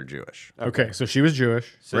Prescott are Jewish. Okay, so she was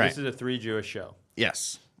Jewish. So Right. this is a 3 Jewish show.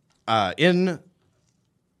 Yes, in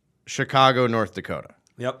Chicago, North Dakota.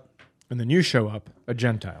 Yep. And then you show up, a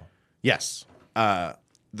Gentile. Yes,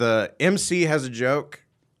 the MC has a joke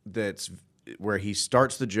that's where he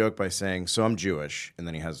starts the joke by saying, "So I'm Jewish," and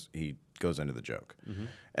then he goes into the joke.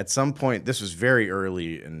 At some point, this was very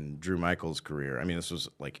early in Drew Michael's career. I mean, this was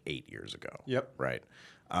like 8 years ago. Yep. Right.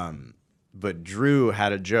 But Drew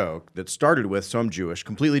had a joke that started with, "So I'm Jewish,"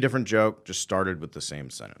 completely different joke, just started with the same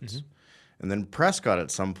sentence. And then Prescott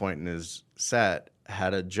at some point in his set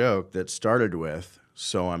had a joke that started with,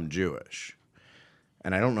 "So I'm Jewish."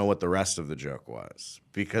 And I don't know what the rest of the joke was,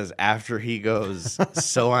 because after he goes,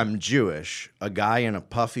 "So I'm Jewish," a guy in a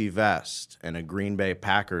puffy vest and a Green Bay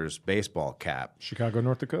Packers baseball cap Chicago,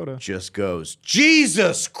 North Dakota. just goes,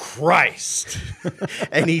 "Jesus Christ."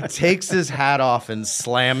 And he takes his hat off and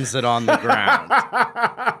slams it on the ground.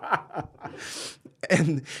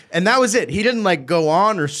 And that was it. He didn't like go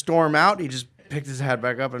on or storm out. He just picked his hat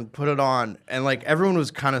back up and put it on. And like everyone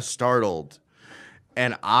was kind of startled.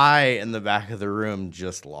 And I, in the back of the room,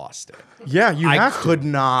 just lost it. Yeah, you I have could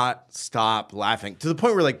not stop laughing to the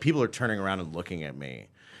point where like people are turning around and looking at me.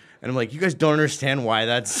 And I'm like, you guys don't understand why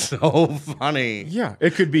that's so funny. Yeah,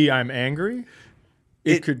 it could be I'm angry.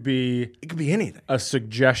 It could be It could be anything. a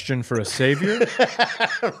suggestion for a savior.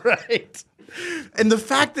 Right. And the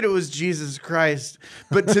fact that it was Jesus Christ,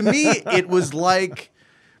 but to me, it was like,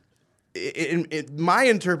 my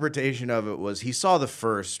interpretation of it was he saw the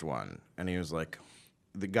first one and he was like,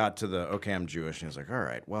 got to the, "Okay, I'm Jewish." And he was like, "All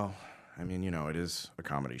right, well, I mean, it is a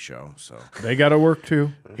comedy show, so They got to work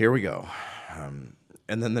too. here we go.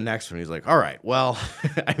 And then the next one, he's like, all right, well,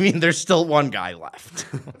 I mean, there's still one guy left.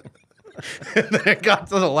 And then it got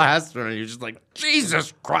to the last one, and you're just like,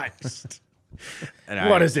 Jesus Christ. And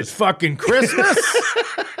What is it, fucking Christmas?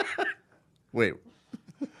 Wait,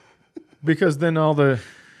 Because then all the,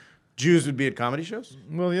 Jews would be at comedy shows?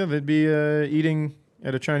 well, yeah, they'd be eating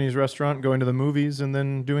at a Chinese restaurant, going to the movies, and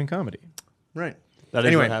then doing comedy. Right. That is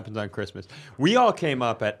Anyway. what happens on Christmas. We all came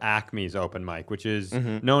up at Acme's open mic, which is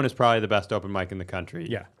known as probably the best open mic in the country.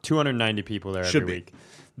 Yeah. 290 people there Should every be. week.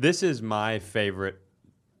 This is my favorite.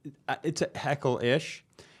 It's a heckle-ish,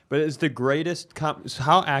 but it's the greatest.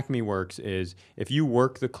 How Acme works is if you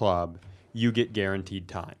work the club, you get guaranteed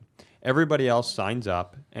time. Everybody else signs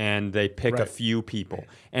up, and they pick a Right. few people.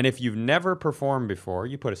 And if you've never performed before,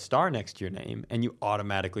 you put a star next to your name, and you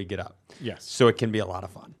automatically get up. Yes. So it can be a lot of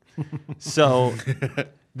fun. So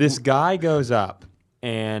this guy goes up,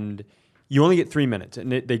 and you only get 3 minutes.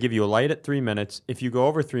 And they give you a light at 3 minutes. If you go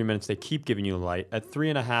over 3 minutes, they keep giving you a light. At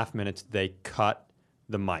 3.5 minutes, they cut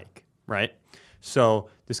the mic, right? So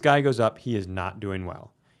this guy goes up. He is not doing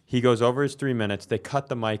well. He goes over his 3 minutes. They cut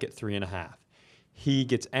the mic at 3.5. He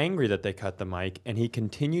gets angry that they cut the mic, and he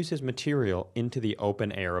continues his material into the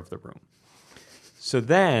open air of the room. So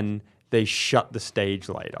then they shut the stage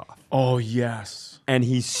light off, Oh, yes. and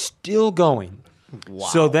he's still going. Wow.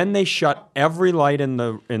 So then they shut every light in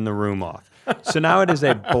the room off. So now it is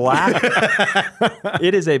a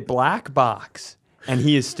black box, and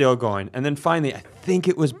he is still going. And then finally, I think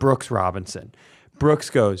it was Brooks Robinson. Brooks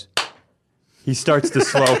goes. He starts the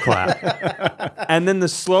slow clap. And then the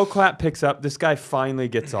slow clap picks up. This guy finally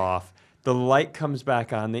gets off. The light comes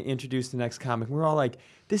back on. They introduce the next comic. We're all like,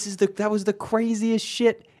 that was the craziest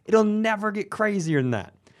shit. It'll never get crazier than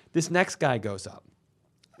that. This next guy goes up.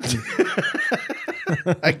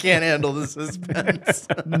 I can't handle the suspense.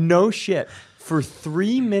 No shit. For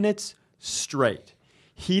 3 minutes straight,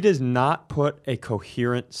 he does not put a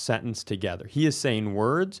coherent sentence together. He is saying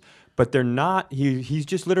words, but they're not. He's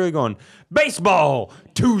just literally going, baseball,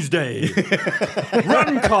 Tuesday,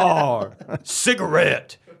 run car,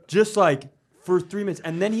 cigarette. Just like for 3 minutes.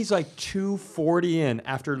 And then he's like 2:40 in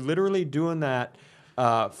after literally doing that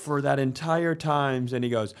for that entire times. And he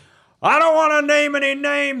goes, I don't want to name any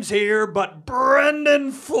names here, but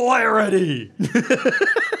Brendan Flaherty.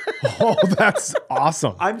 Oh, that's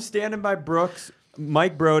awesome. I'm standing by Brooks,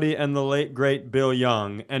 Mike Brody, and the late, great Bill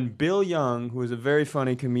Young. And Bill Young, who is a very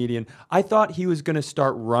funny comedian, I thought he was going to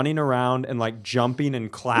start running around and like jumping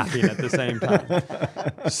and clapping at the same time.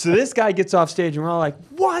 So this guy gets off stage and we're all like,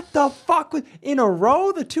 what the fuck? In a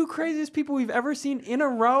row? The two craziest people we've ever seen in a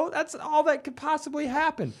row? That's all that could possibly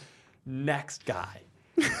happen. Next guy.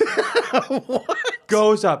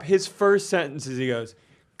 Goes up. His first sentence is he goes,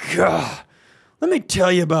 God, let me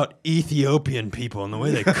tell you about Ethiopian people and the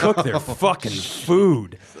way they cook their fucking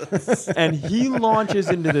food. And he launches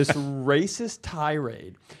into this racist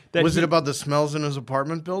tirade. Was it about the smells in his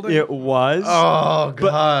apartment building? It was. Oh, But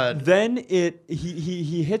God. then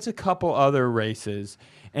he hits a couple other races,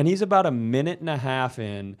 and he's about a minute and a half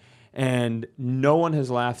in, and no one has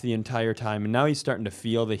laughed the entire time. And now he's starting to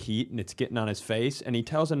feel the heat, and it's getting on his face. And he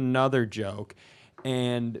tells another joke,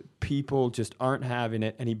 and people just aren't having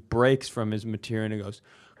it. And he breaks from his material and he goes,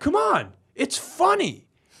 "Come on, it's funny."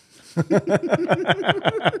 Which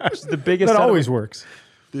is the biggest. That set of- always works.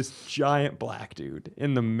 This giant black dude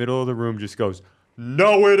in the middle of the room just goes,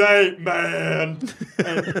 "No, it ain't, man."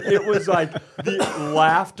 And it was like the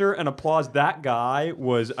laughter and applause. That guy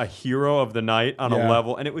was a hero of the night on a Yeah.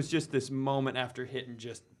 level. And it was just this moment after hitting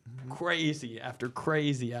just crazy after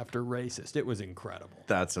racist. It was incredible.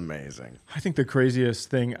 That's amazing. I think the craziest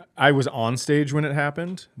thing, I was on stage when it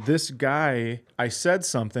happened. This guy, I said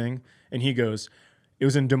something, and he goes, it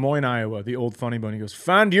was in Des Moines, Iowa, the old Funny Bone. He goes,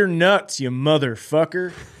 "Find your nuts, you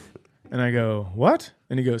motherfucker." And I go, "What?"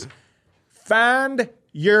 And he goes, "Find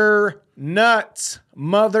your nuts,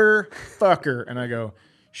 motherfucker." And I go,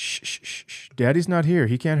 "Shh, shh, shh, shh. Daddy's not here.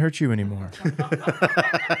 He can't hurt you anymore."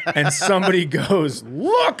 And somebody goes,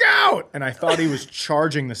 "Look out!" And I thought he was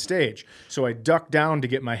charging the stage. So I ducked down to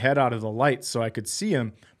get my head out of the lights so I could see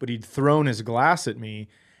him, but he'd thrown his glass at me,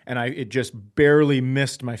 and it just barely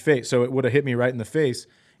missed my face. So it would have hit me right in the face.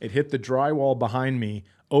 It hit the drywall behind me,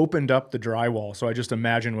 opened up the drywall. So I just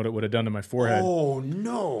imagine what it would have done to my forehead. Oh,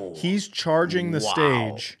 no. He's charging the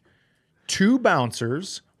stage. Two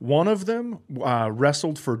bouncers, One of them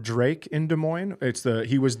wrestled for Drake in Des Moines.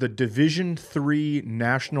 He was the Division III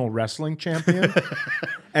National Wrestling Champion.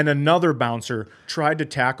 And another bouncer tried to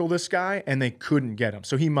tackle this guy, and they couldn't get him.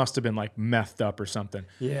 So he must have been like methed up or something.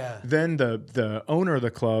 Yeah. Then the owner of the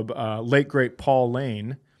club, late great Paul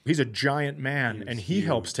Lane, he's a giant man, and he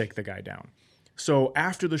helps take the guy down. So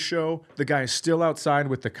after the show, the guy is still outside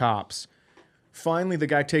with the cops. Finally, the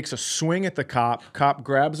guy takes a swing at the cop. Cop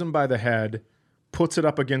grabs him by the head, puts it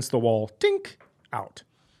up against the wall, tink, out.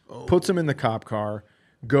 Puts him in the cop car,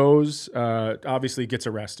 goes, obviously gets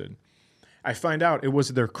arrested. I find out it was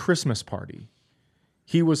their Christmas party.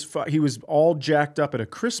 He was all jacked up at a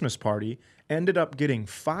Christmas party, ended up getting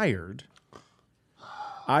fired.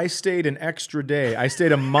 I stayed an extra day. I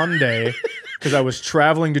stayed a Monday because I was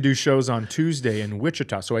traveling to do shows on Tuesday in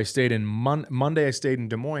Wichita. So I stayed in Monday. I stayed in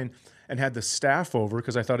Des Moines and had the staff over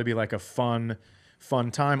because I thought it'd be like a fun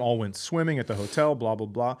time. All went swimming at the hotel, blah, blah,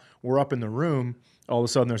 blah. We're up in the room. All of a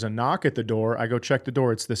sudden, there's a knock at the door. I go check the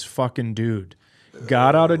door. It's this fucking dude.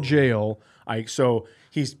 Got out of jail. So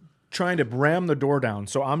he's trying to ram the door down.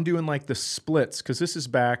 So I'm doing like the splits because this is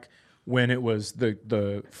back when it was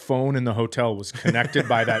the phone in the hotel was connected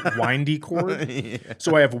by that windy cord. Yeah.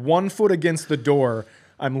 So I have one foot against the door.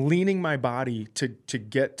 I'm leaning my body to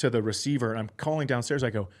get to the receiver, and I'm calling downstairs. I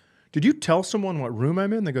go, did you tell someone what room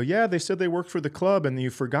I'm in? They go, yeah, they said they worked for the club and you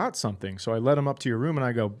forgot something. So I let them up to your room, and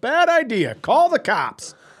I go, bad idea. Call the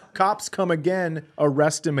cops. Cops come again,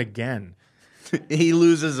 arrest him again. He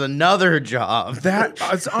loses another job. That's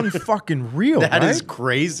unfucking real. That right? is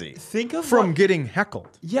crazy. Think of From getting heckled.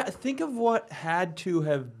 Yeah, think of what had to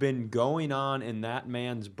have been going on in that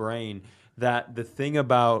man's brain. That the thing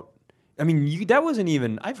about, I mean, that wasn't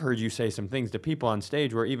even. I've heard you say some things to people on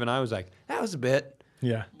stage where even I was like, that was a bit.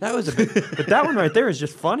 Yeah. That was a bit. But that one right there is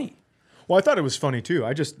just funny. Well, I thought it was funny too.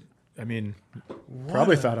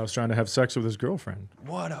 Probably thought I was trying to have sex with his girlfriend.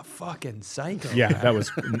 What a fucking psycho. Yeah, that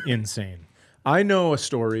was insane. I know a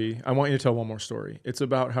story. I want you to tell one more story. It's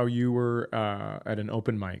about how you were at an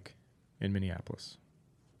open mic in Minneapolis,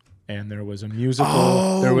 and there was a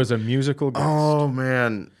musical. There was a musical guest. Oh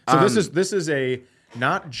man! So this is a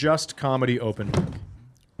not just comedy open mic.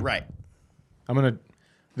 Right.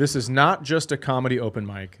 This is not just a comedy open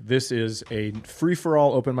mic. This is a free for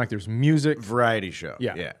all open mic. There's music, Variety show.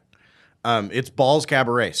 Yeah. It's Balls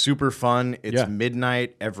Cabaret. Super fun. It's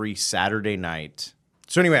midnight every Saturday night.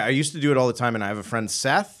 So anyway, I used to do it all the time, and I have a friend,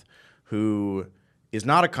 Seth, who is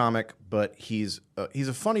not a comic, but he's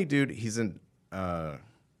a funny dude. He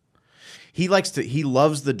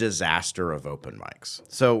loves the disaster of open mics.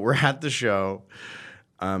 So we're at the show,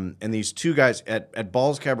 and these two guys at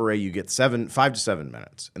Balls Cabaret, you get 5 to 7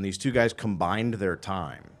 minutes, and these two guys combined their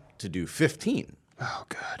time to do 15. Oh,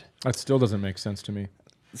 God. That still doesn't make sense to me.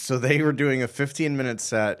 So they were doing a 15-minute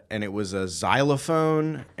set, and it was a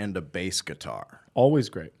xylophone and a bass guitar. Always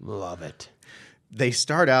great. Love it. They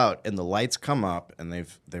start out, and the lights come up, and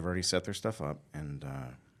they've already set their stuff up, and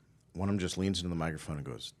one of them just leans into the microphone and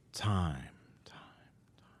goes, time.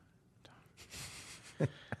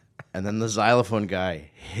 And then the xylophone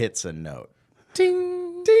guy hits a note.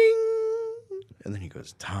 Ding, ding. And then he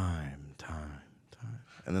goes, time.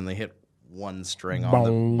 And then they hit one string on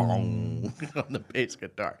the bong on the bass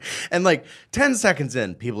guitar. And like 10 seconds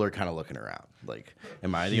in, people are kind of looking around. Like,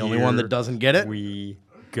 am I the only one that doesn't get it? We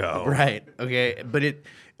go. Right. Okay. But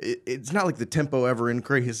it's not like the tempo ever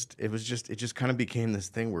increased. It just kind of became this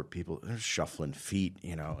thing where people are shuffling feet,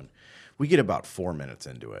 and we get about 4 minutes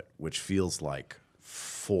into it, which feels like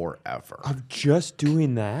forever. Of just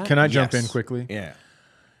doing that? Can I jump in quickly? Yeah.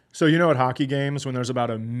 So at hockey games, when there's about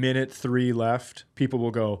 1:03 left, people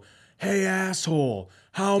will go, hey, asshole,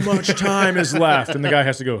 how much time is left? And the guy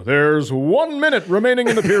has to go, there's 1 minute remaining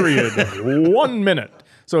in the period. 1 minute.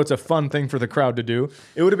 So it's a fun thing for the crowd to do.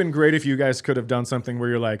 It would have been great if you guys could have done something where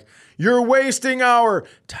you're like, you're wasting our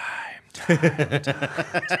time.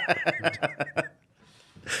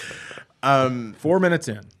 4 minutes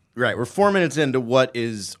in. Right. We're 4 minutes into what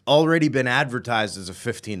is already been advertised as a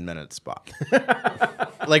 15-minute spot.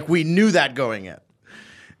 Like, we knew that going in.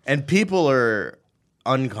 And people are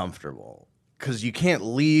uncomfortable because you can't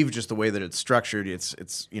leave just the way that it's structured. It's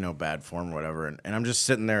bad form or whatever. And I'm just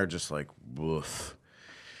sitting there just like, woof.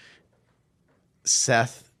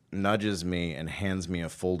 Seth nudges me and hands me a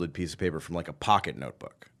folded piece of paper from like a pocket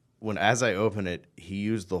notebook. As I open it, he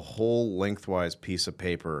used the whole lengthwise piece of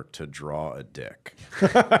paper to draw a dick.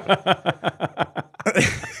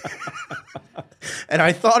 And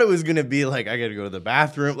I thought it was going to be like, I got to go to the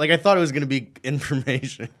bathroom. Like, I thought it was going to be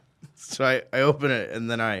information. So I open it, and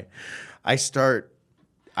then I start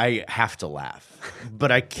I have to laugh,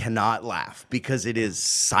 but I cannot laugh because it is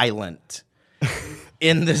silent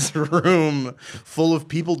in this room full of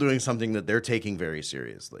people doing something that they're taking very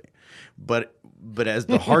seriously. But as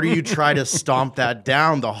the harder you try to stomp that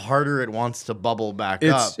down, the harder it wants to bubble back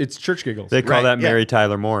up. It's church giggles. They call Right, that yeah. Mary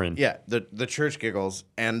Tyler Morin. Yeah, the church giggles,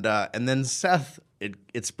 and then Seth,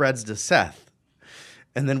 it spreads to Seth,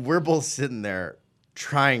 and then we're both sitting there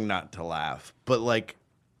trying not to laugh, but like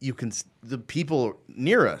the people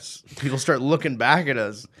near us, people start looking back at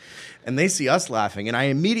us, and they see us laughing, and I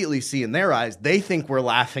immediately see in their eyes they think we're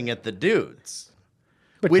laughing at the dudes,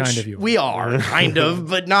 But which kind of you we are kind of,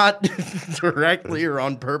 but not directly or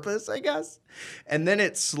on purpose, I guess. And then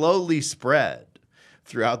it slowly spread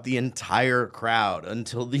throughout the entire crowd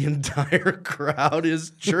until the entire crowd is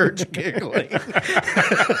church giggling.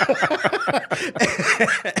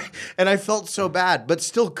 And I felt so bad, but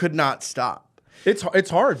still could not stop. It's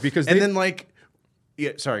hard because And then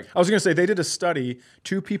yeah, sorry. I was going to say they did a study.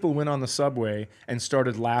 2 people went on the subway and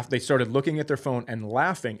started They started looking at their phone and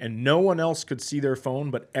laughing, and no one else could see their phone,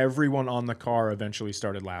 but everyone on the car eventually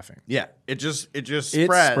started laughing. Yeah, it just It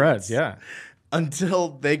spreads. spreads, yeah. Until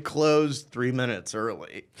they closed 3 minutes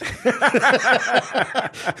early.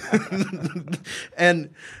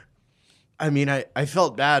 And I mean, I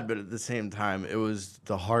felt bad, but at the same time, it was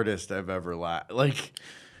the hardest I've ever laughed. Like,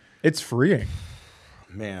 It's freeing.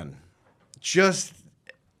 man,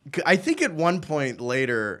 I think at one point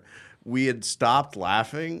later, we had stopped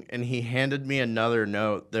laughing, and he handed me another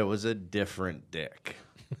note that was a different dick.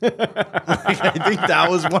 Like, I think that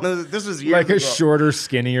was one of the, this was years Like a ago. shorter,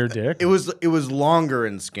 skinnier dick. It was longer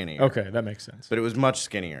and skinnier. Okay, that makes sense. But it was much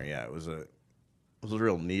skinnier. Yeah, it was a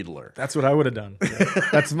real needler. That's what I would have done. Yeah.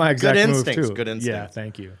 That's my exact Good move instincts, too. good Yeah, instincts.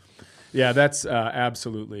 thank you. Yeah, that's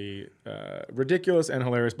absolutely ridiculous and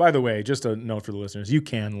hilarious. By the way, just a note for the listeners: you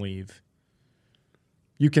can leave.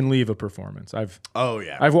 You can leave a performance. I've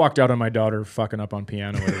walked out on my daughter fucking up on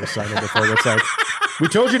piano at a recital before. That's like, we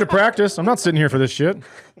told you to practice. I'm not sitting here for this shit.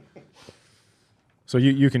 So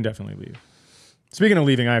you can definitely leave. Speaking of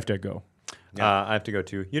leaving, I have to go. I have to go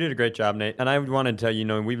too. You did a great job, Nate. And I wanted to tell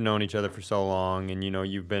you, we've known each other for so long, and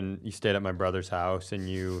you stayed at my brother's house, and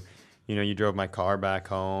you drove my car back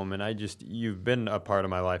home, and you've been a part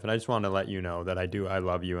of my life, and I just wanted to let you know that I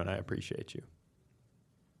love you and I appreciate you.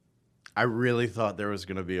 I really thought there was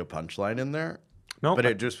going to be a punchline in there. No, But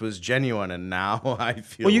it just was genuine, and now I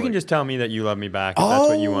feel Well, you like, can just tell me that you love me back if that's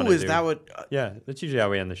what you want to do. is that what? Yeah, that's usually how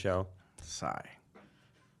we end the show. Sigh.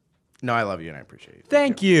 No, I love you and I appreciate you.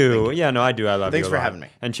 Thank you. Yeah, no, I do. I love you. Thanks a for lot. having me.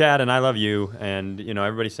 And Chad and I love you. And,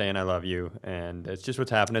 everybody's saying I love you. And it's just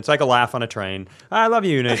what's happening. It's like a laugh on a train. I love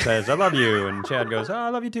you. Nate says, I love you. And Chad goes, oh, I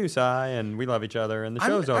love you too, Cy. And we love each other. And the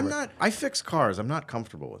show's over. I fix cars. I'm not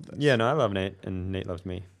comfortable with this. Yeah, no, I love Nate. And Nate loves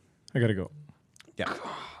me. I gotta go. Yeah.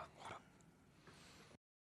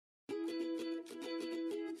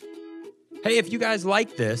 Hey, if you guys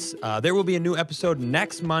like this, there will be a new episode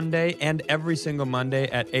next Monday and every single Monday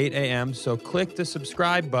at 8 a.m. So click the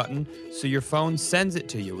subscribe button so your phone sends it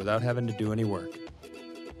to you without having to do any work.